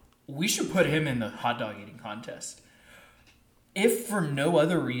 We should put him in the hot dog eating contest. If for no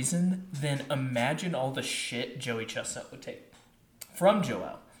other reason, then imagine all the shit Joey Chestnut would take from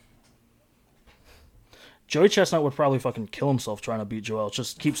Joel. Joey Chestnut would probably fucking kill himself trying to beat Joel.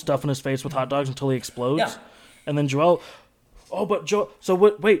 Just keep stuffing his face with hot dogs until he explodes. Yeah. And then Joel... Oh, but Joel... So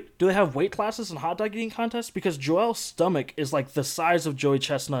wait, do they have weight classes in hot dog eating contests? Because Joel's stomach is like the size of Joey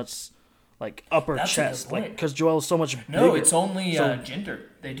Chestnut's like upper That's a good chest. point. Like, because Joel is so much bigger. No, it's only So- gender.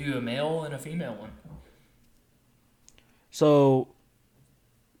 They do a male and a female one. So,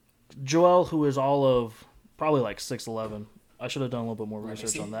 Joel, who is all of probably like 6'11". I should have done a little bit more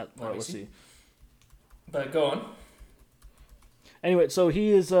research on that. All right, let's see. But go on. Anyway, so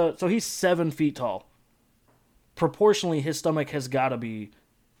he's 7 feet tall. Proportionally, his stomach has got to be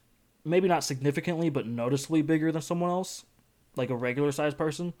maybe not significantly, but noticeably bigger than someone else, like a regular sized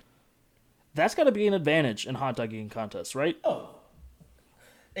person. That's got to be an advantage in hot dog eating contests, right? Oh,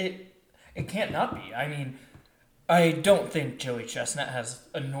 it can't not be. I mean, I don't think Joey Chestnut has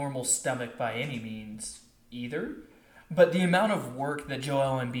a normal stomach by any means either. But the amount of work that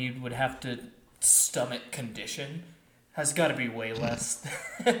Joel Embiid would have to stomach condition has got to be way less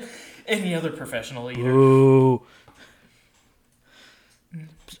than any other professional eater. Ooh.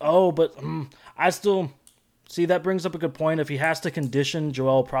 Oh, but I still... See, that brings up a good point. If he has to condition,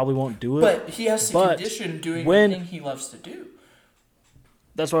 Joel probably won't do it. But he has to condition doing the thing he loves to do.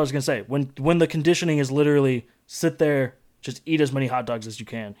 That's what I was going to say. When the conditioning is literally sit there, just eat as many hot dogs as you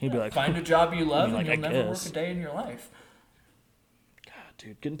can. He'd be like... Find a job you love and you'll never work a day in your life. God,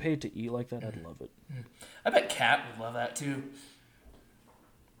 dude, getting paid to eat like that, I'd love it. I bet Kat would love that too.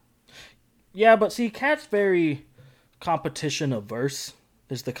 Yeah, but see, Kat's very competition averse,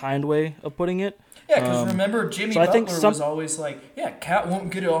 is the kind way of putting it. Yeah, because remember, Jimmy so Butler was always like, yeah, Kat won't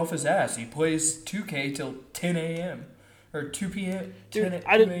get it off his ass. He plays 2K till 10 a.m. Or 2 p.m. 2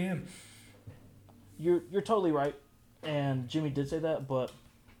 a.m. You're totally right, and Jimmy did say that, but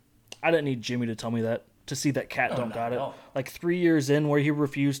I didn't need Jimmy to tell me that, to see that Kat don't got it. Like 3 years in where he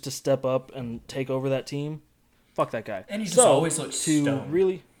refused to step up and take over that team, fuck that guy. And he just always looks stoned.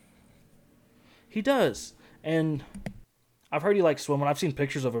 Really, he does. And I've heard he likes swimming. I've seen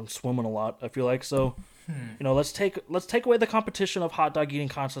pictures of him swimming a lot, I feel like. So, let's take away the competition of hot dog eating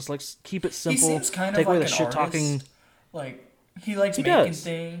contests. Let's keep it simple. He seems kind take of away like the an shit artist. talking. Like, he likes making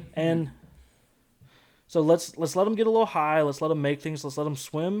things. And so let's let him get a little high. Let's let him make things. Let's let him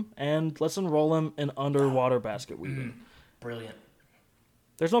swim. And let's enroll him in underwater basket weaving. Brilliant.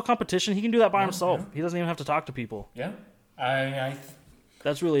 There's no competition. He can do that by himself. Yeah. He doesn't even have to talk to people. Yeah.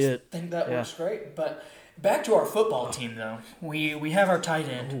 That's really it. I think that works great. But back to our football team, though. We have our tight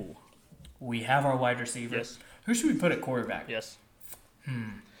end. Ooh. We have our wide receiver. Yes. Who should we put at quarterback? Yes.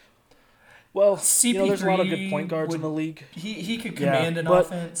 Well, CP3 there's a lot of good point guards in the league. He could command an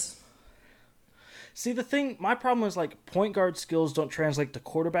offense. See, my problem is, like, point guard skills don't translate to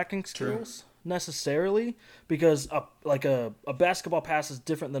quarterbacking skills necessarily, because a basketball pass is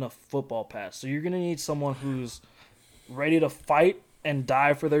different than a football pass. So you're going to need someone who's ready to fight and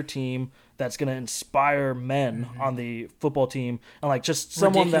die for their team, that's going to inspire men on the football team, and like just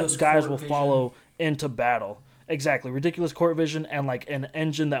someone that guys will follow into battle. Exactly. Ridiculous court vision and like an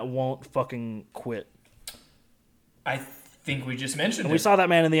engine that won't fucking quit. I think we just mentioned and we saw that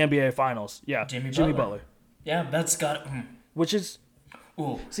man in the NBA Finals. Yeah, Jimmy Butler. Yeah, that's got... Which is...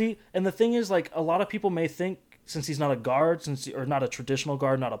 Ooh. See, and the thing is, like, a lot of people may think, since he's not a guard, or not a traditional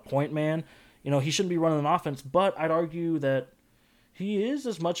guard, not a point man, he shouldn't be running an offense, but I'd argue that he is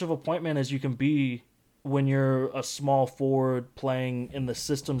as much of a point man as you can be when you're a small forward playing in the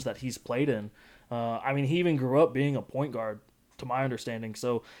systems that he's played in. He even grew up being a point guard, to my understanding.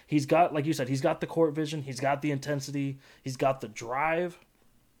 So he's got, like you said, he's got the court vision, he's got the intensity, he's got the drive,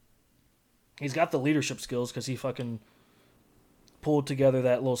 he's got the leadership skills because he fucking pulled together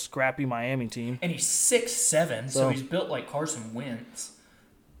that little scrappy Miami team. And he's 6'7", so he's built like Carson Wentz.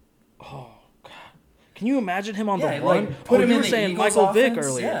 Oh, God. Can you imagine him on the run? Like, put him you in were the saying Eagles Michael offense? Vick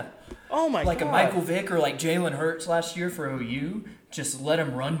earlier. Yeah. Oh, my God. Like a Michael Vick or like Jalen Hurts last year for OU. Just let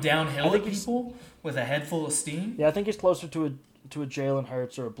him run downhill at people with a head full of steam. Yeah, I think he's closer to a Jalen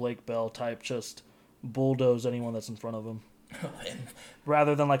Hurts or a Blake Bell type, just bulldoze anyone that's in front of him.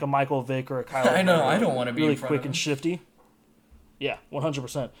 Rather than like a Michael Vick or a Kyle. I know, I don't want to be really in front quick of him. and shifty. Yeah,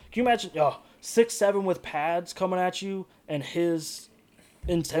 100%. Can you imagine 6'7" with pads coming at you and his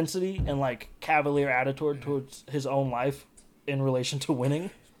intensity and like cavalier attitude towards his own life in relation to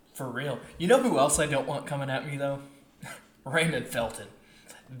winning? For real. You know who else I don't want coming at me though? Raymond Felton.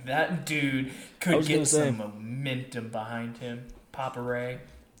 That dude could get some momentum behind him. Papa Ray.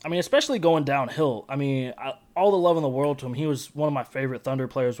 I mean, especially going downhill. I mean, all the love in the world to him. He was one of my favorite Thunder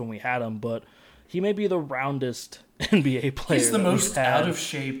players when we had him, but he may be the roundest NBA player. He's the most out of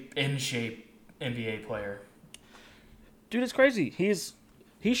shape, in shape NBA player. Dude, it's crazy.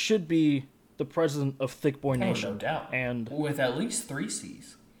 He should be the president of Thick Boy Nation. No doubt. And with at least 3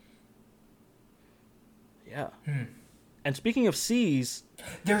 C's. Yeah. And speaking of C's,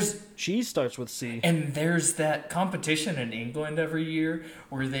 cheese starts with C. And there's that competition in England every year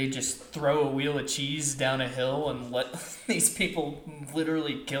where they just throw a wheel of cheese down a hill and let these people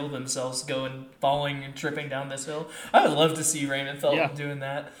literally kill themselves falling and tripping down this hill. I would love to see Raymond Felton doing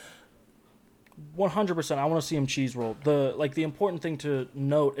that. 100%. I want to see him cheese roll. The important thing to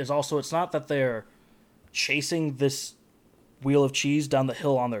note is also it's not that they're chasing this wheel of cheese down the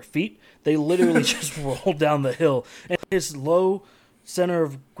hill on their feet. They literally just roll down the hill. And his low center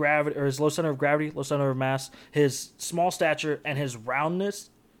of mass, his small stature, and his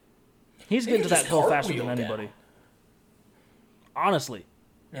roundness, He's He getting to can that just hill faster cartwheel than anybody. down. Honestly.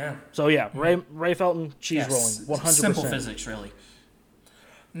 Yeah. So, yeah, Ray Felton, cheese rolling, 100%. Simple physics, really.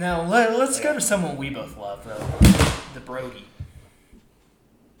 Now, let's go to someone we both love, though. The Brody.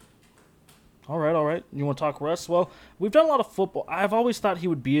 All right. You want to talk Russ? Well, we've done a lot of football. I've always thought he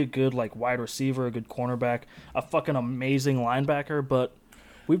would be a good wide receiver, a good cornerback, a fucking amazing linebacker, but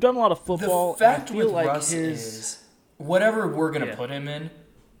we've done a lot of football. The fact and I feel with like Russ is, whatever we're going to put him in,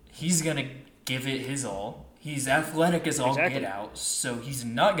 he's going to give it his all. He's athletic as all get out, so he's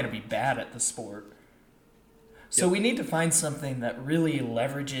not going to be bad at the sport. So we need to find something that really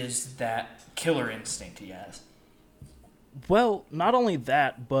leverages that killer instinct he has. Well, not only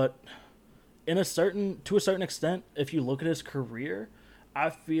that, but to a certain extent, if you look at his career,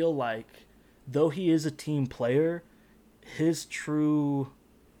 I feel like though he is a team player, his true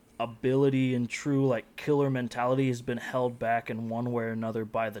ability and true killer mentality has been held back in one way or another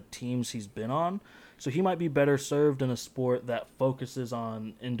by the teams he's been on. So he might be better served in a sport that focuses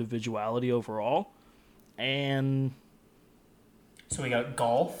on individuality overall. And so we got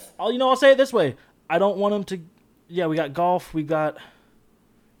golf. I'll say it this way. I don't want him to. Yeah, we got golf. We got.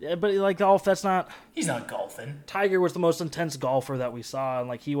 Yeah, but golf, that's not. He's not golfing. Tiger was the most intense golfer that we saw,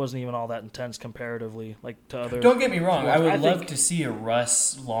 and he wasn't even all that intense comparatively, to other. Don't get me wrong. sports. I would love to see a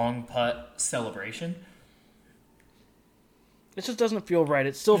Russ long putt celebration. It just doesn't feel right.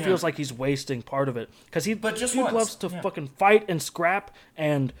 It still feels like he's wasting part of it because he loves to fucking fight and scrap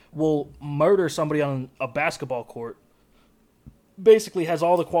and will murder somebody on a basketball court. Basically has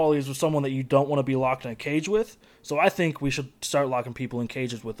all the qualities of someone that you don't want to be locked in a cage with. So I think we should start locking people in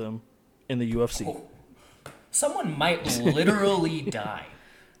cages with him in the UFC. Oh. Someone might literally die.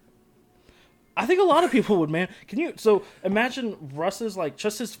 I think a lot of people would, man. So imagine Russ's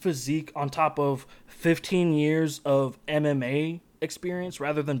just his physique on top of 15 years of MMA experience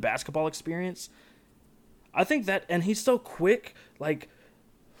rather than basketball experience. I think that, and he's so quick,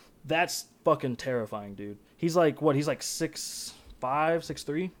 that's fucking terrifying, dude. He's He's 6'5",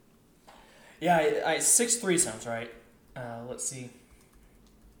 6'3"? Yeah, 6'3" sounds right. Let's see.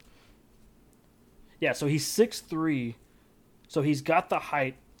 Yeah, so he's 6'3", so he's got the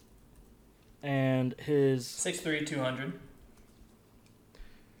height, and his 6'3", 200.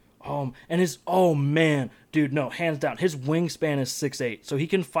 Man, dude, no, hands down, his wingspan is 6'8", so he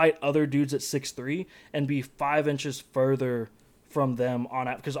can fight other dudes at 6'3" and be 5 inches further from them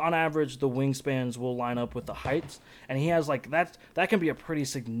because on average the wingspans will line up with the heights, and he has that can be a pretty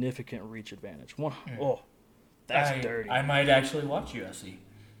significant reach advantage. That's dirty. I might actually watch UFC.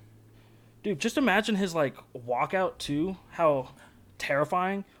 Dude, just imagine his walkout too. How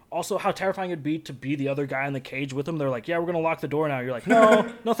terrifying. Also, how terrifying it'd be to be the other guy in the cage with him. They're like, yeah, we're going to lock the door now. You're like,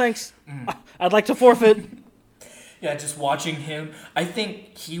 no thanks. I'd like to forfeit. Yeah, just watching him. I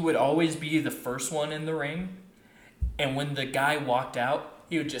think he would always be the first one in the ring. And when the guy walked out,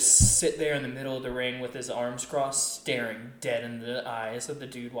 he would just sit there in the middle of the ring with his arms crossed, staring dead in the eyes of the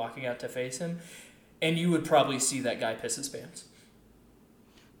dude walking out to face him. And you would probably see that guy piss his pants.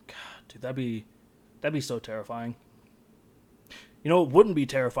 God, dude, that'd be so terrifying. You know what wouldn't be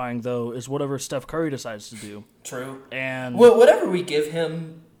terrifying, though, is whatever Steph Curry decides to do. True. And whatever we give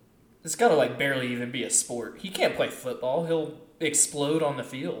him, it's got to barely even be a sport. He can't play football. He'll explode on the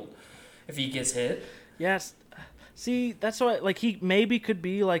field if he gets hit. Yes. See, that's why he maybe could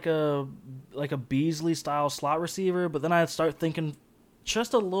be a Beasley style slot receiver, but then I start thinking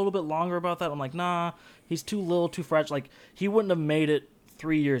just a little bit longer about that. I'm like, nah, he's too little, too fragile. He wouldn't have made it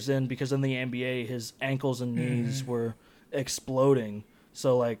 3 years in because in the NBA his ankles and knees were exploding.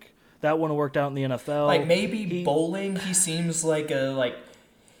 So that wouldn't have worked out in the NFL. Maybe bowling, he seems like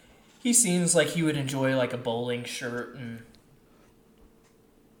he would enjoy a bowling shirt and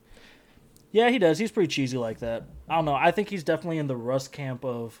yeah, he does. He's pretty cheesy like that. I don't know. I think he's definitely in the Russ camp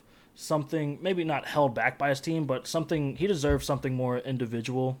of something, maybe not held back by his team, but something, he deserves something more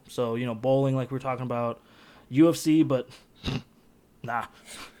individual. So, bowling like we were talking about, UFC, but nah.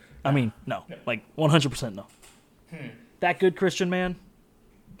 I mean, no. 100% no. That good Christian man?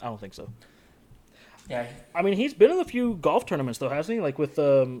 I don't think so. Yeah. I mean, he's been in a few golf tournaments, though, hasn't he? With,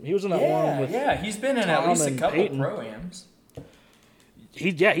 he was in that one with Yeah, he's been in at least a couple Peyton. Pro-Ams.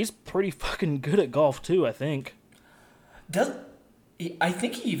 He's pretty fucking good at golf, too, I think. I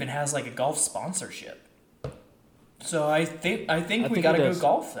think he even has a golf sponsorship. So I think we got to go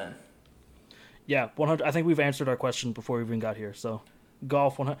golf then. Yeah, 100. I think we've answered our question before we even got here. So,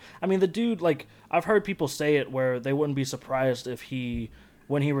 golf 100. I mean, the dude, I've heard people say it where they wouldn't be surprised if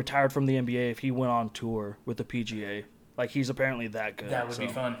when he retired from the NBA, if he went on tour with the PGA. He's apparently that good. That would be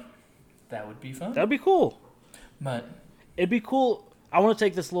fun. That would be fun. That'd be cool. But it'd be cool. I want to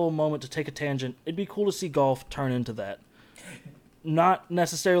take this little moment to take a tangent. It'd be cool to see golf turn into that. Not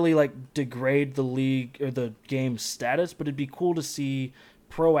necessarily like degrade the league or the game's status, but it'd be cool to see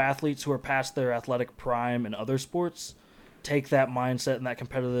pro athletes who are past their athletic prime in other sports take that mindset and that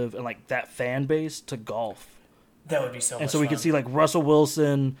competitive and like that fan base to golf. That would be so much fun. And so we could see like Russell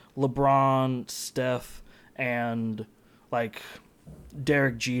Wilson, LeBron, Steph, and like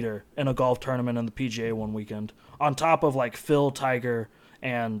Derek Jeter in a golf tournament in the PGA one weekend, on top of like Phil, Tiger,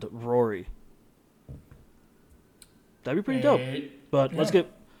 and Rory. That'd be pretty dope. But let's get.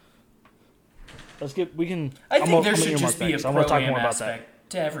 We can. I think there should just be a pro-am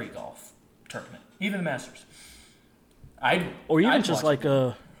aspect to every golf tournament, even the Masters. I'd just like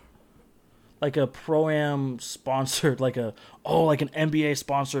a pro-am sponsored, like an NBA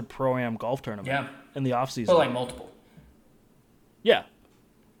sponsored pro-am golf tournament. Yeah. In the off season. But like multiple. Yeah.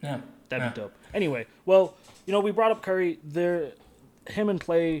 Yeah. That'd be dope. Anyway, well, we brought up Curry. Him and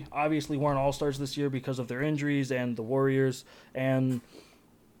Clay obviously weren't all-stars this year because of their injuries and the Warriors. And,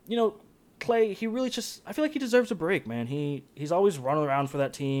 Clay, he really I feel like he deserves a break, man. He's always running around for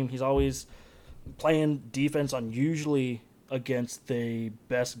that team. He's always playing defense on usually against the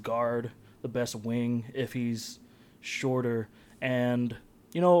best guard, the best wing if he's shorter. And,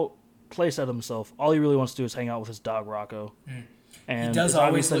 Clay said himself, all he really wants to do is hang out with his dog, Rocco. And he does it's always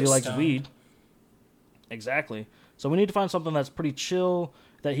obvious that he likes stoned. weed. Exactly. So we need to find something that's pretty chill,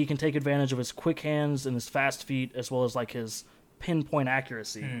 that he can take advantage of his quick hands and his fast feet, as well as like his pinpoint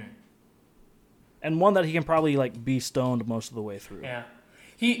accuracy. And one that he can probably like be stoned most of the way through. Yeah.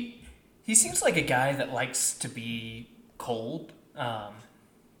 He seems like a guy that likes to be cold. Like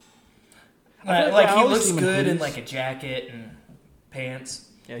he looks good in like a jacket and pants.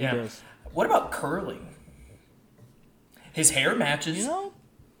 Yeah, he does. What about curling? His hair matches.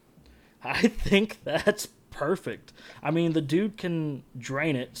 I think that's perfect. I mean, the dude can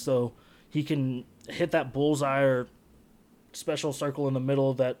drain it, so he can hit that bullseye or special circle in the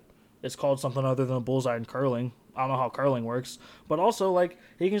middle that is called something other than a bullseye in curling. I don't know how curling works. But also, like,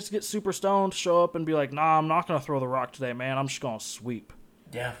 he can just get super stoned, show up, and be like, nah, I'm not going to throw the rock today, man. I'm just going to sweep.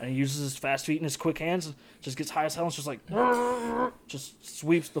 Yeah. And he uses his fast feet and his quick hands and just gets high as hell and just like, just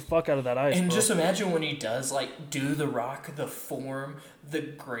sweeps the fuck out of that ice. And bro. just imagine when he does, like, do the rock, the form, the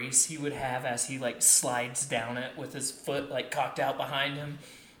grace he would have as he, like, slides down it with his foot, like, cocked out behind him.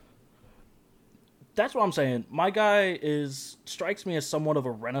 That's what I'm saying. My guy strikes me as somewhat of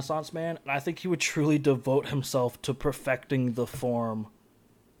a renaissance man, and I think he would truly devote himself to perfecting the form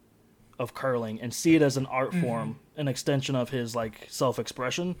of curling and see it as an art form, an extension of his like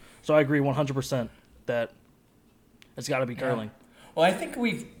self-expression. So I agree 100% that it's got to be curling. Well, I think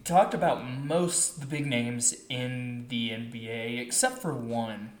we've talked about most the big names in the NBA, except for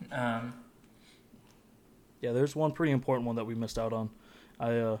one. Yeah, there's one pretty important one that we missed out on.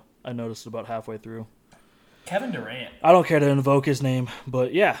 I noticed about halfway through. Kevin Durant. I don't care to invoke his name,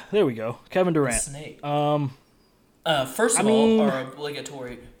 but yeah, there we go. Kevin Durant. The snake. First of all, our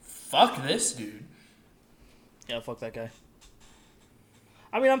obligatory fuck this dude. Yeah, fuck that guy.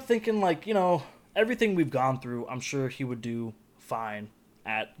 I mean, I'm thinking like, everything we've gone through, I'm sure he would do fine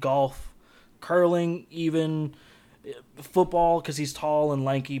at golf, curling, even football because he's tall and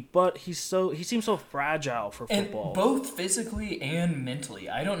lanky, but he seems so fragile for football. And both physically and mentally.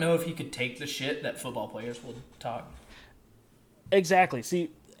 I don't know if he could take the shit that football players will talk. Exactly.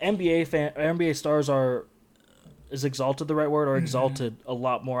 See, NBA stars are, is exalted the right word, or exalted a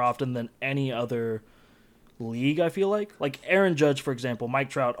lot more often than any other league, I feel like. Like Aaron Judge, for example,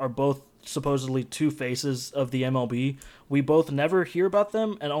 Mike Trout are both supposedly two faces of the MLB. We both never hear about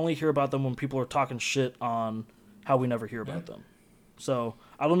them and only hear about them when people are talking shit on how we never hear about them. So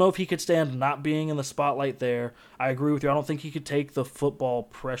I don't know if he could stand not being in the spotlight there. I agree with you. I don't think he could take the football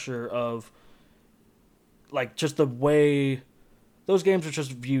pressure of like just the way those games are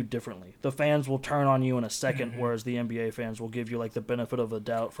just viewed differently. The fans will turn on you in a second, whereas the NBA fans will give you like the benefit of a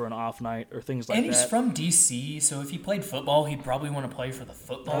doubt for an off night or things like that. And he's from DC, so if he played football, he'd probably want to play for the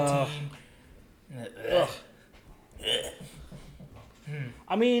football team.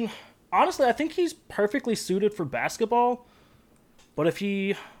 I mean, honestly, I think he's perfectly suited for basketball, but if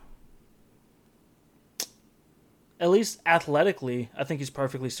he, at least athletically, I think he's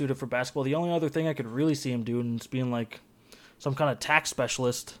perfectly suited for basketball. The only other thing I could really see him doing is being like some kind of tax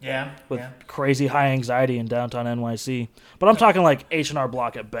specialist with crazy high anxiety in downtown NYC. But I'm talking like H&R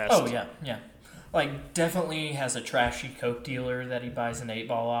Block at best. Oh, yeah. Like, definitely has a trashy Coke dealer that he buys an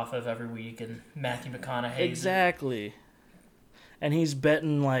 8-ball off of every week, and Matthew McConaughey. Exactly. And he's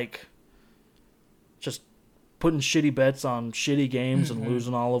betting, like, just putting shitty bets on shitty games and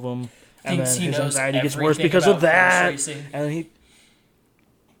losing all of them. And Thinks then he his knows anxiety gets worse everything because about of that. horse racing. And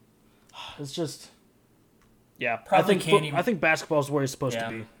it's just, yeah. Probably I think basketball's where he's supposed to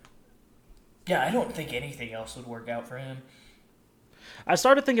be. Yeah, I don't think anything else would work out for him. I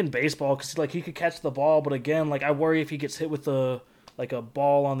started thinking baseball because like he could catch the ball, but again, like I worry if he gets hit with a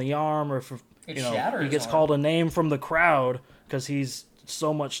ball on the arm, or if he gets called a name from the crowd because he's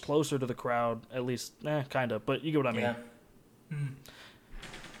so much closer to the crowd. At least, kind of. But you get what I mean. Yeah.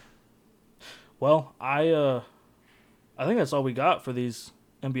 Well, I think that's all we got for these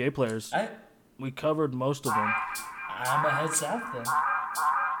NBA players. We covered most of them. I'm gonna head south then.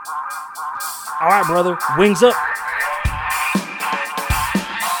 All right, brother. Wings up.